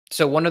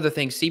So one other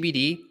thing,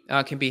 CBD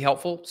can be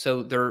helpful.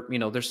 So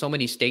there's so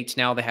many states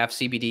now that have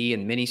CBD,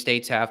 and many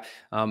states have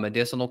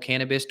medicinal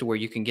cannabis to where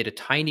you can get a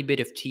tiny bit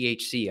of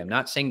THC. I'm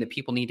not saying that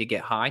people need to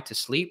get high to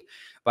sleep,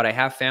 but I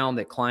have found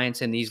that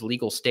clients in these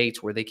legal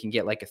states where they can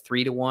get like a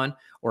 3-to-1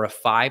 or a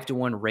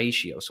 5-to-1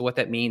 ratio. So what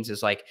that means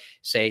is like,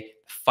 say,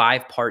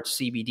 5 parts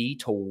CBD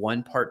to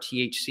 1 part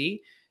THC.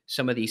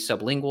 Some of these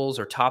sublinguals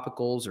or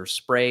topicals or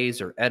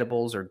sprays or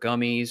edibles or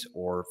gummies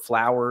or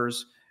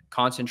flowers,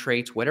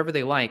 concentrates, whatever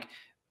they like,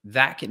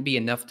 that can be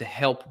enough to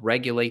help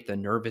regulate the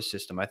nervous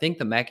system. I think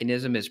the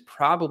mechanism is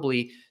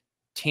probably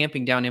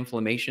tamping down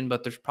inflammation,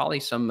 but there's probably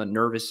some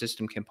nervous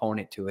system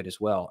component to it as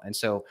well. And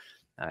so,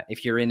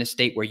 if you're in a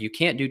state where you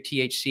can't do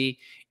THC,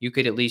 you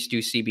could at least do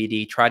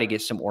CBD, try to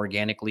get some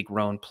organically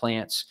grown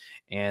plants.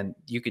 And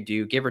you could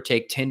do, give or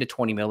take, 10 to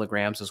 20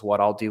 milligrams is what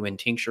I'll do in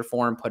tincture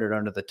form, put it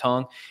under the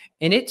tongue.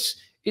 And it's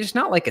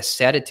not like a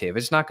sedative.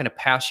 It's not going to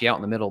pass you out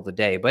in the middle of the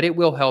day, but it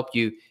will help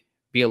you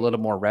be a little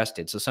more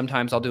rested. So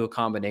sometimes I'll do a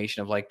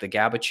combination of like the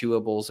GABA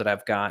chewables that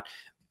I've got,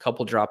 a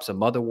couple drops of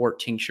motherwort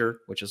tincture,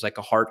 which is like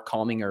a heart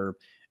calming herb,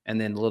 and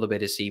then a little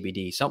bit of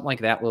CBD. Something like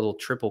that little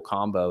triple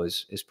combo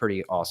is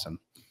pretty awesome.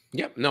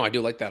 Yep. No, I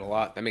do like that a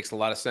lot. That makes a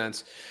lot of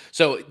sense.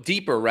 So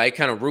deeper, right?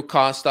 Kind of root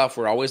cause stuff.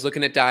 We're always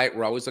looking at diet.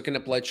 We're always looking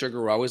at blood sugar.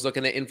 We're always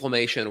looking at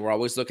inflammation. We're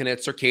always looking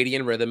at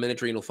circadian rhythm and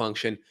adrenal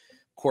function.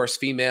 Of course,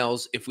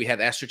 females, if we have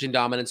estrogen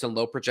dominance and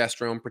low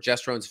progesterone,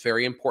 progesterone is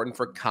very important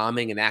for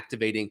calming and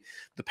activating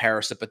the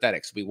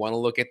parasympathetics. We want to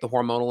look at the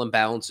hormonal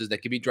imbalances that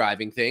could be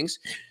driving things.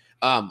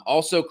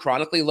 Also,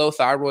 chronically low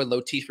thyroid,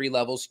 low T3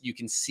 levels, you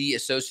can see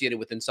associated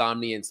with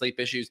insomnia and sleep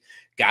issues.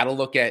 Got to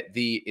look at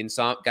the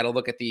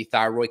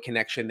thyroid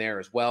connection there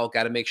as well.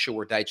 Got to make sure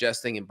we're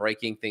digesting and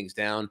breaking things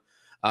down.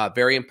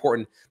 Very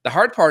important. The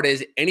hard part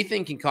is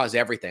anything can cause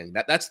everything.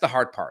 That's the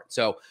hard part.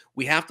 So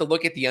we have to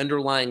look at the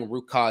underlying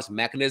root cause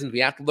mechanisms. We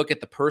have to look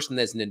at the person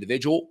as an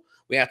individual.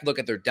 We have to look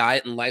at their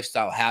diet and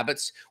lifestyle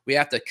habits. We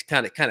have to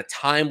kind of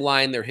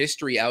timeline their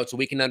history out so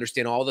we can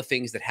understand all the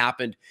things that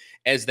happened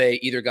as they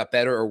either got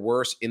better or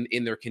worse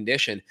in their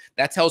condition.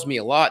 That tells me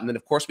a lot. And then,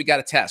 of course, we got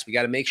to test. We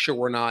got to make sure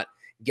we're not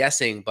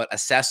guessing, but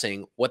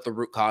assessing what the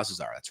root causes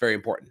are. That's very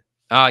important.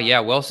 Yeah,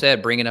 well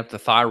said. Bringing up the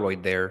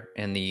thyroid there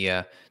in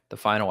the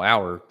final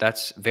hour.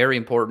 That's very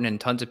important. And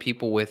tons of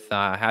people with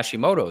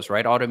Hashimoto's,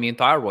 right, autoimmune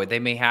thyroid, they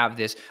may have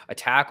this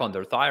attack on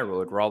their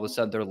thyroid where all of a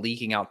sudden they're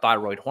leaking out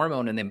thyroid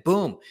hormone, and then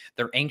boom,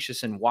 they're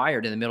anxious and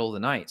wired in the middle of the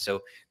night.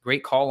 So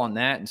great call on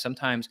that. And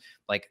sometimes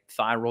like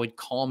thyroid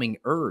calming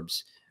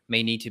herbs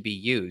may need to be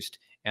used.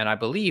 And I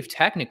believe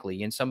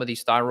technically in some of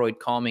these thyroid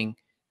calming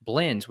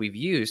blends we've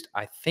used,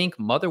 I think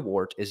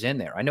motherwort is in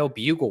there. I know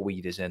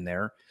bugleweed is in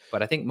there,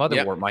 but I think Yep.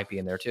 motherwort might be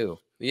in there too.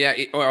 Yeah.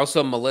 Or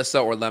also Melissa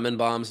or lemon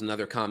balm's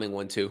another calming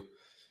one too.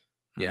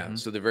 Yeah. Hmm.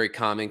 So they're very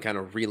calming, kind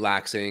of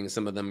relaxing.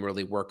 Some of them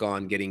really work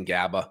on getting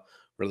GABA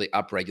really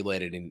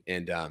upregulated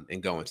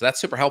and going. So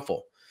that's super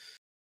helpful.